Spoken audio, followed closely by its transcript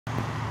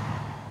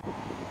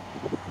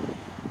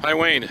Hi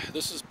Wayne,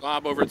 this is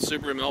Bob over at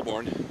Subaru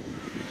Melbourne.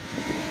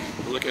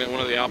 We're looking at one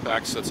of the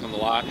Outbacks that's on the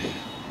lot.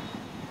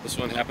 This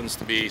one happens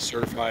to be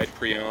certified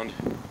pre-owned.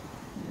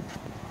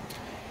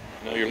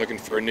 I know you're looking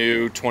for a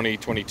new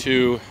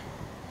 2022.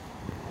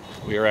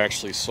 We are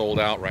actually sold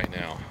out right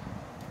now.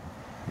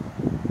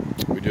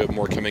 We do have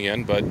more coming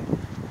in, but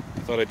I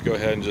thought I'd go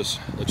ahead and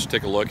just let you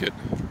take a look at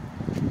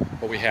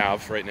what we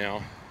have right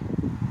now.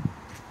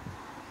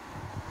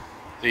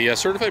 The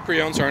certified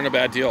pre-owns aren't a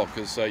bad deal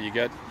because you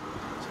get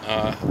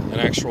an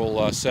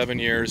actual 7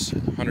 years,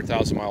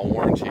 100,000 mile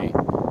warranty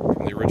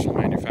from the original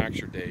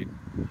manufacture date.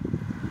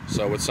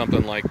 So with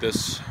something like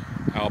this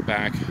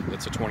Outback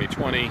that's a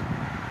 2020, you'd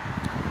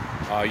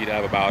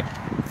have about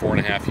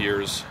 4.5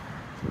 years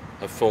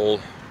of full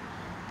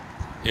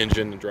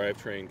engine and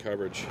drivetrain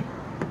coverage,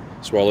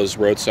 as well as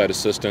roadside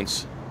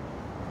assistance.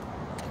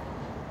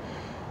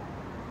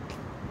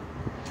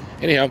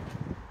 Anyhow,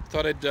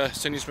 thought I'd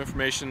send you some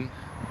information.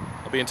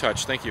 I'll be in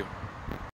touch. Thank you.